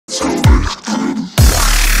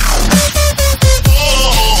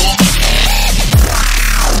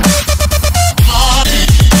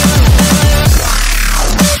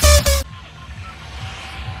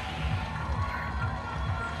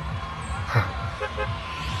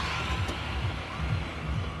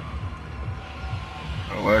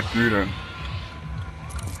Oh, let's do then.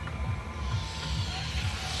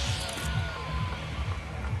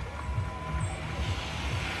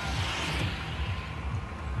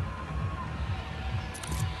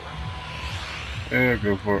 Yeah,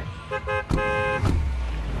 go for it.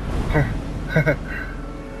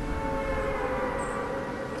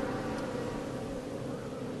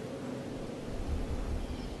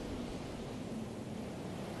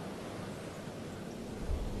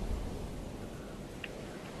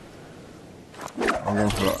 I'm going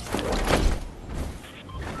for that.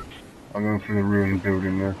 I'm going for the ruined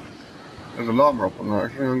building there. There's a llama up on that,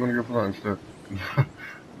 actually. I'm going to go for that instead.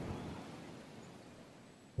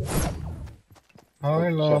 Hi,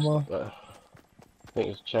 llama. I think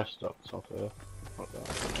there's a chest up top here. Like that.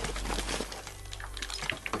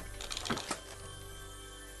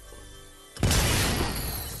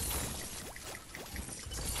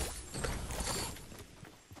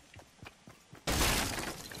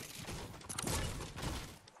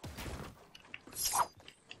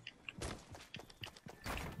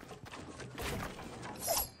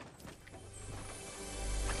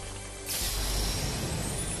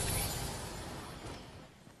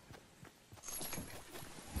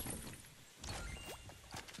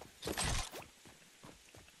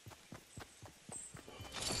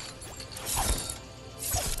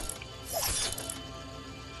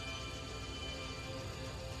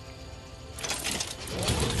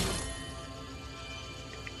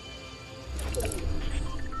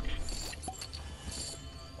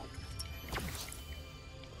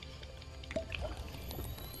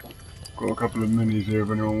 Got a couple of minis here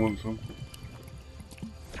if anyone wants them.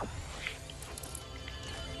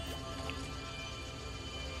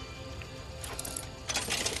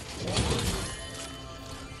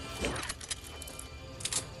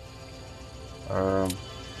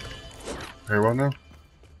 Here one now?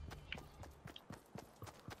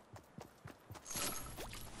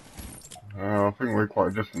 I think we're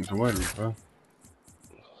quite a distance away, to be fair.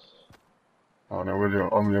 Oh no, we're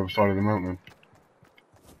on the other side of the mountain.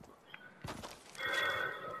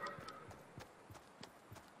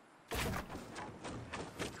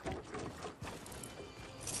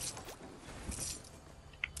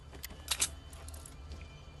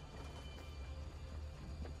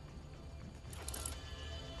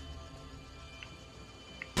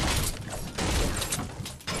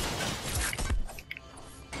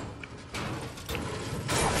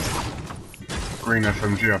 Green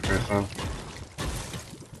SMG up here, son.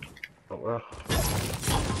 Oh well.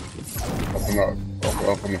 Up on that,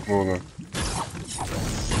 up on the floor there.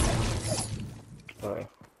 Oh.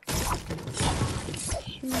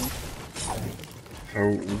 So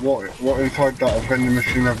what inside that vending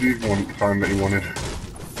machine have you found that you wanted?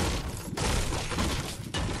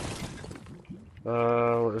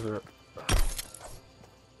 What is it?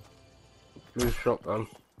 Blue shotgun.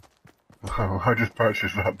 Oh, I just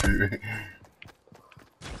purchased that beauty.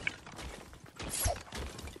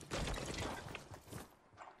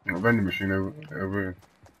 A vending machine over here.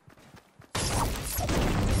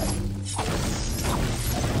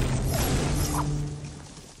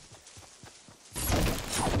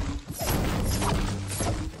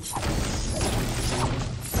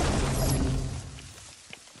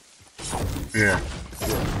 Yeah.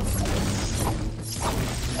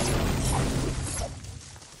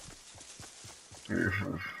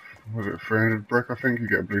 Was it 300 brick, I think? You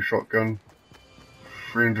get a blue shotgun.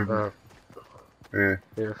 300... yeah.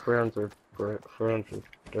 Yeah, 300 brick, 300,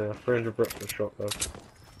 yeah, 300 brick for shotgun.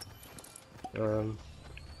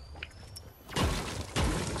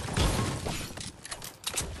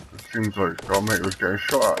 It seems like our mate was getting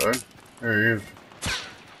shot at then. There he is.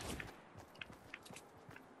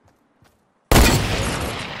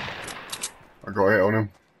 I got a hit on him.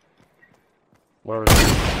 Where is it?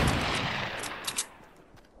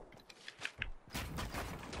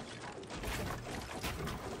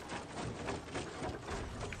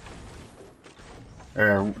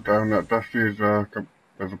 Yeah, down that dusty is, there's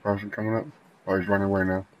a person coming up. Oh, he's running away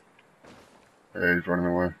now. Yeah, he's running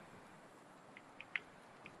away.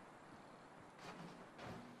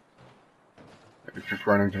 He's just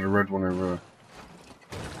ran into the red one over there.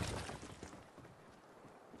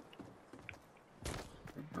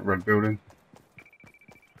 The red building.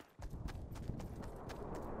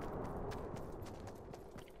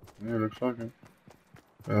 Yeah, looks like it.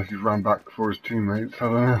 He's ran back for his teammates, I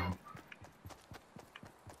don't know.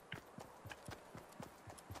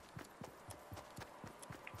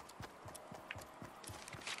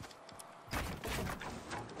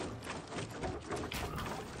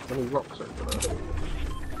 Any rocks over there?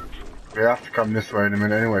 They have to come this way in a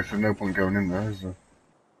minute anyway, so no point going in there, is there?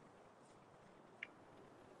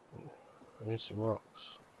 I need some rocks.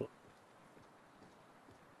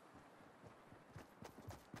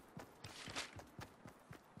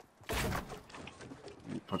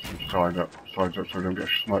 Put some sides up so we don't get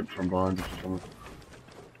sniped from behind us or something.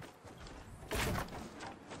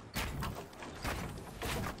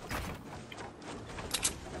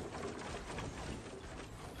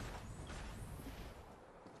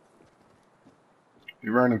 He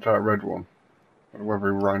ran into that red one. Whether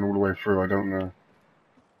he ran all the way through, I don't know.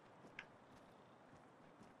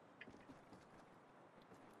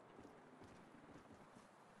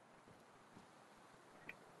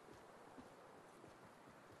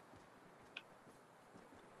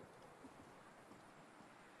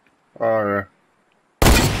 Oh yeah.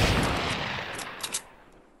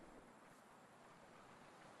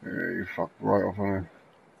 Yeah, you fucked right off on it.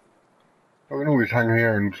 I can always hang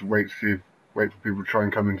here and just wait for people to try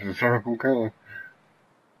and come into the circle, can't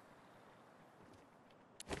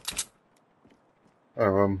I?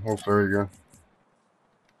 Oh, also here you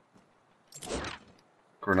go.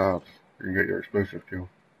 Grenades. You can get your explosive kill.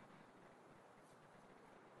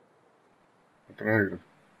 I don't know.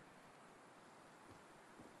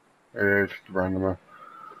 Yeah, it's just a random.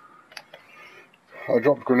 I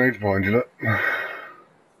dropped grenades behind you, look. If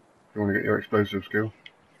you want to get your explosive skill.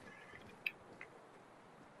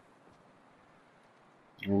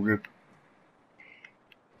 All good.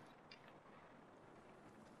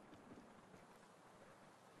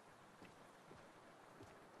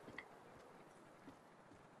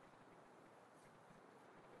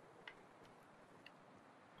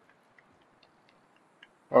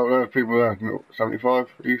 Oh, there's people there. 75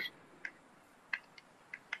 east.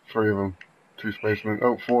 3 of them. 2 spacemen.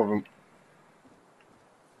 Oh, 4 of them.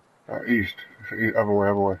 East. Other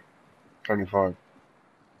way. 75.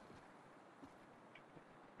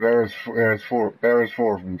 There's 4. There is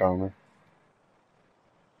 4 of them down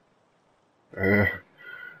there.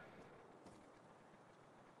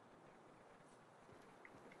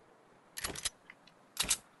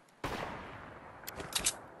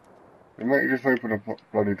 Mate, you just open a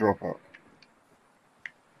bloody drop up.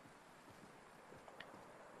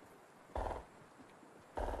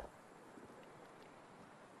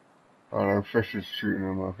 I don't know, fish is shooting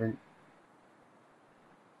them, I think.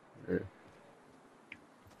 Yeah.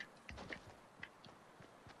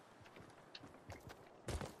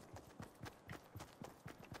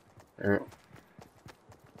 Yeah.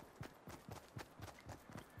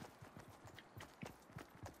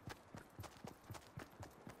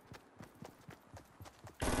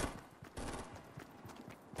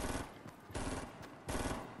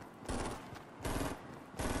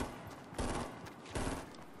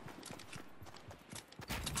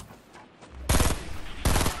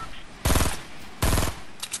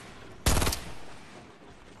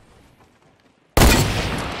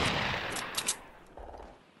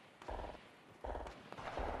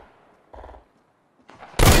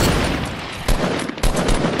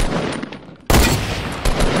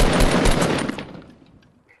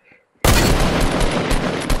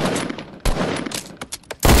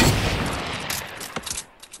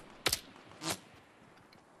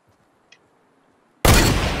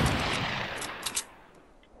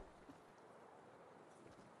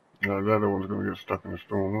 No, the other one's gonna get stuck in the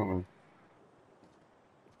storm, aren't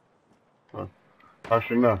they? Oh.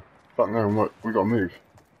 Actually, no. Fuck no, we gotta move.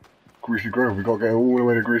 Greasy Grove, we gotta get all the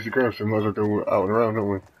way to Greasy Grove, so we might as well go out and around, don't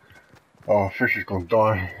we? Oh, fish is gonna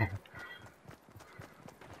die.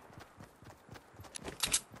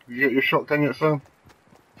 Did you get your shotgun yet, Sam?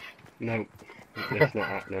 No, it's not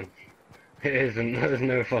happening. It isn't. There's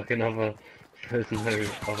no fucking other. There's no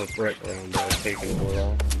other brick around there. I've taken it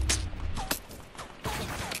all out.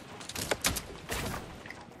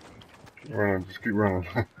 Run on, just keep running.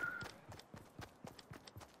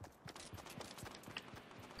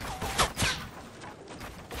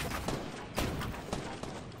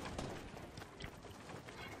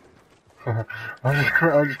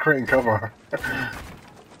 I'm just creating cover.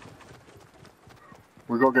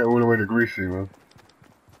 We gotta get all the way to Greasy, man.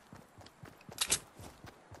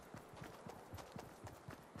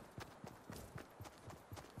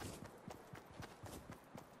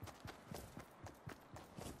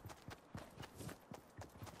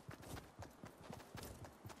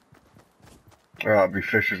 Yeah, that'd be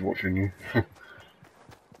fishes watching you.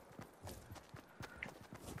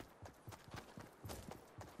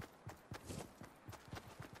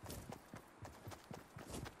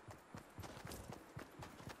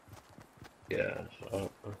 Yeah,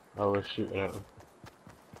 so I was shooting at them.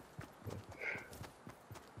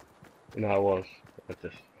 No, I was.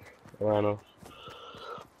 ran off.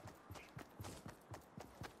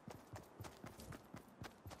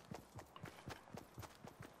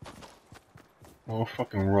 Oh,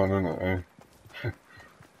 fucking run, innit, eh?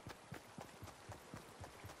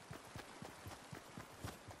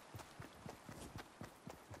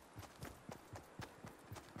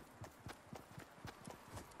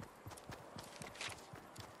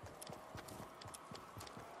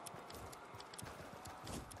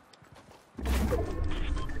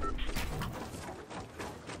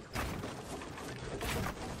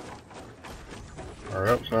 Hurry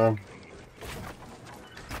up, Sam.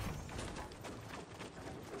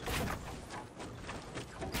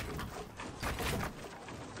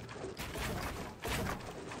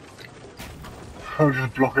 I'm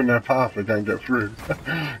just blocking their path, they can't get through.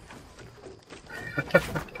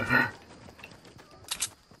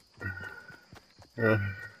 Yeah.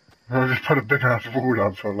 I just put a big ass wall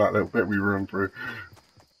up so that little bit we run through.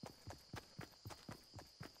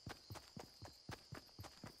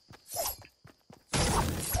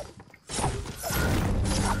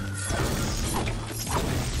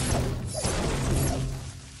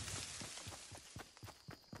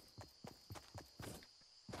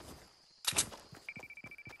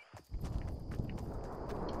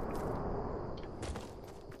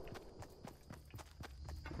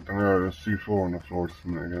 I don't know, there's C4 on the floor just a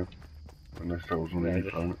minute ago. Unless that was on the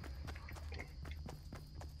phone.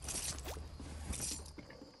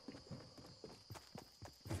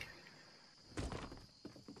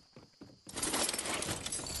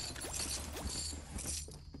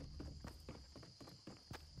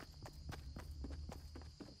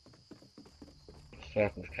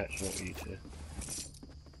 Circle's catching up with you two.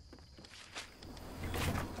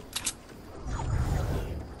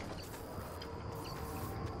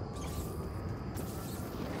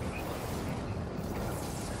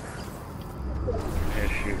 Yeah,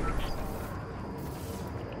 shooting.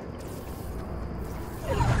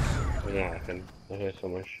 Yeah, I hear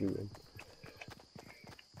someone shooting.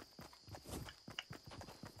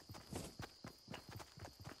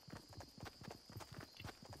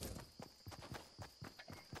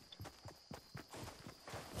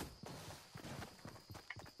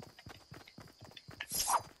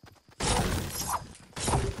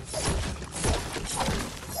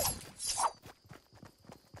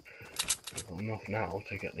 Enough now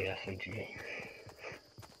to get the SMG.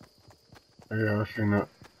 Yeah, I've seen that.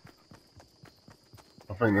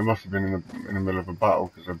 I think they must have been in the middle of a battle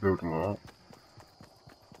because they're building like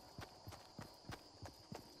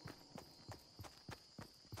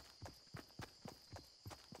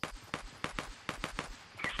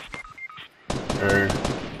that. Hey,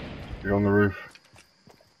 you're on the roof.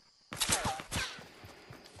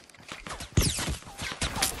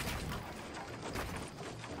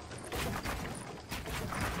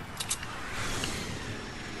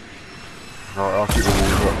 Right, I'll keep the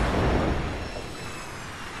walls up.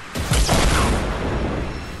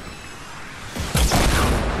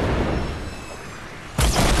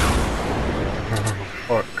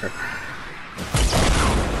 Fuck.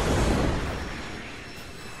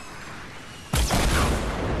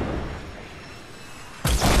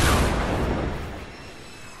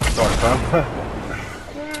 Sorry, Sam.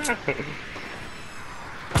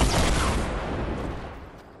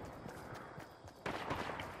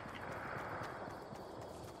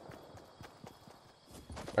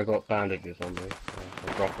 I got bandages on me.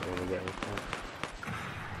 I'll drop it when we get inside.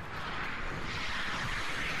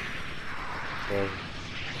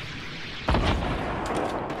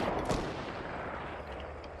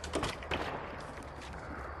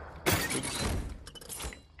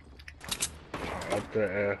 Up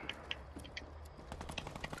there.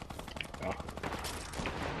 Oh.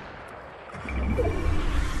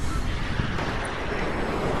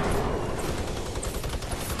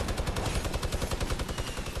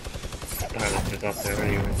 Bandages up there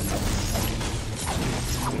anyway.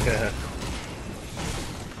 Yeah.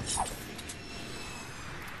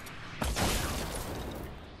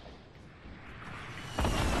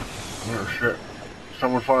 Oh shit.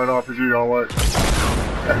 Someone fired RPG, I'll wait.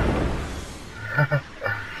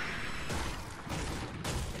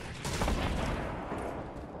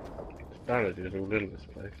 Bandages all in this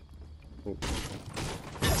place. Ooh.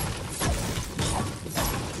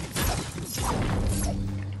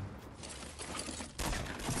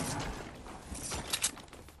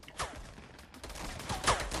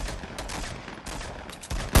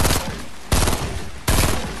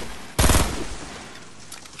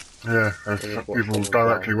 Yeah, there's people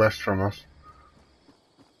directly west from us.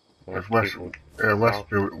 There's west, yeah,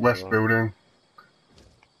 west building.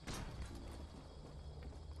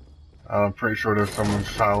 I'm pretty sure there's someone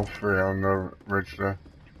south here on the ridge there.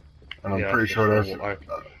 And I'm Yeah, pretty sure there's... what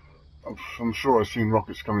I'm sure I've seen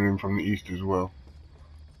rockets coming in from the east as well.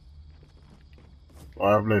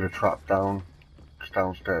 I've laid a trap down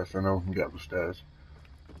downstairs so no one can get up the stairs.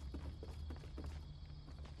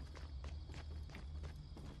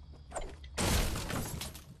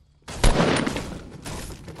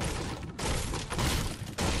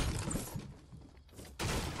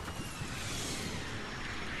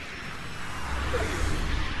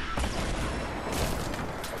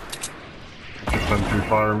 Just them two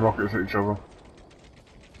firing rockets at each other.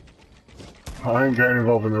 I ain't getting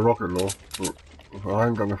involved in the rocket law, but I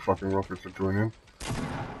ain't got no fucking rockets to join in.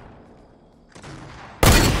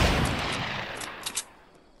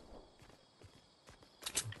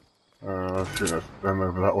 Shit, that's them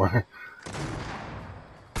over that way.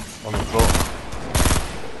 On the floor.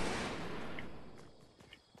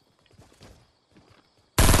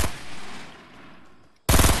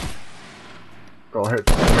 Got a hit,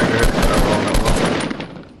 made a hit on that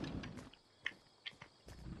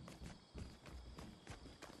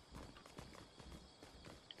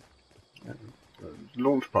one.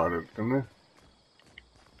 Launch pad, didn't they?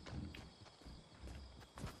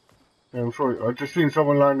 Yeah, I'm sorry, I just seen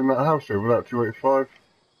someone land in that house over that 285.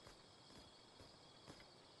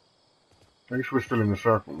 At least we're still in the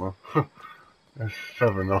circle though. There's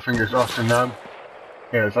 7, I think it's us and them.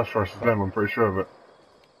 Yeah, it's us versus them, I'm pretty sure of it.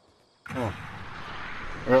 Oh.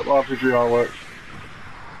 Yep, RPG artwork.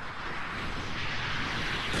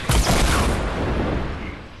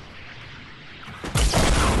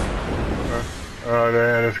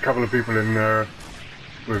 There's a couple of people in there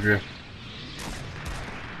with you.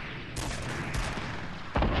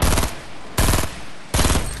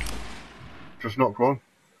 Just knocked one.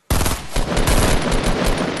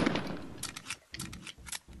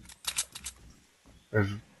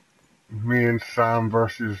 There's me and Sam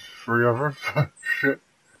versus 3 others. Shit.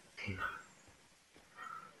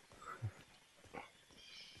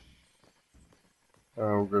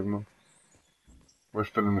 Oh, good man. We're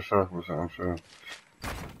still in the circle, Sam, so...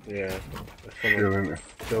 Yeah. Chilling.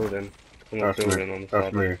 Building. That's building me. on the That's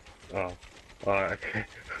side. me. Oh. Alright, okay.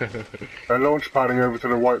 They're launch padding over to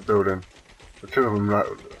the white building. The 2 of them, like...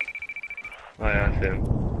 Oh yeah, I see him.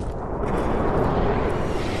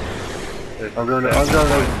 I'm going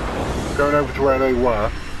over to where they were.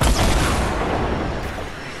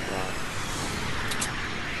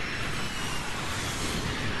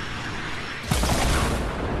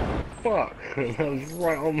 Fuck! That was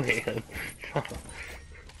right on me.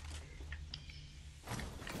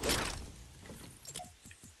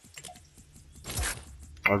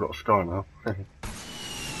 I've got a scar now.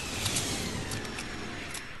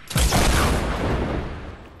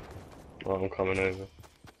 Well, I'm coming over.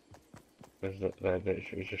 There's that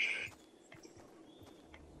bitch, it was just...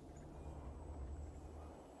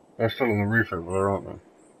 They're still on the roof over there, aren't they?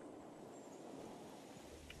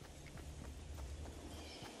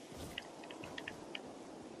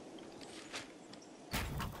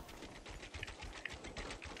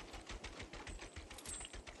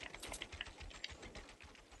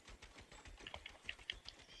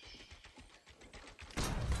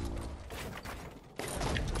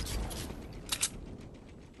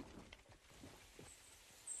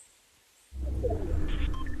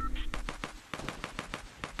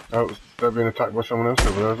 Oh, they're being attacked by someone else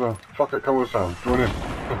over there as well. Fuck it, come with Sam, join in.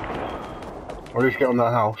 Or at least get on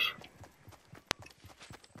that house.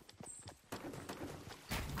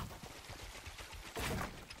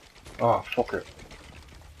 Ah, fuck it.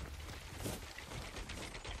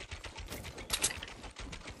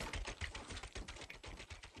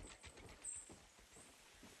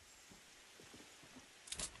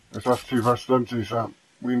 It's us 2 versus them 2, Sam.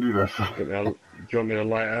 We can do this. Do you want me to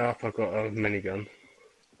light it up? I've got a minigun.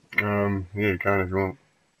 Yeah, you can if you want.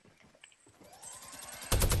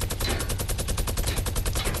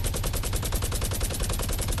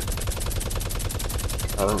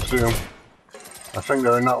 I don't see them. I think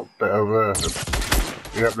they're in that bit over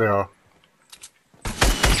there. Yep, they are.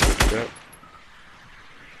 Yep.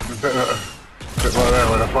 A bit right there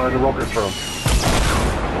where they're firing the rockets from.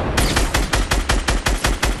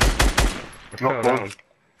 Not one.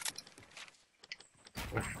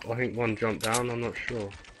 I think one jumped down, I'm not sure.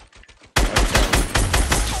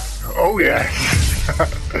 Oh yes!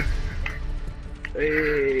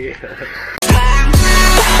 Hey!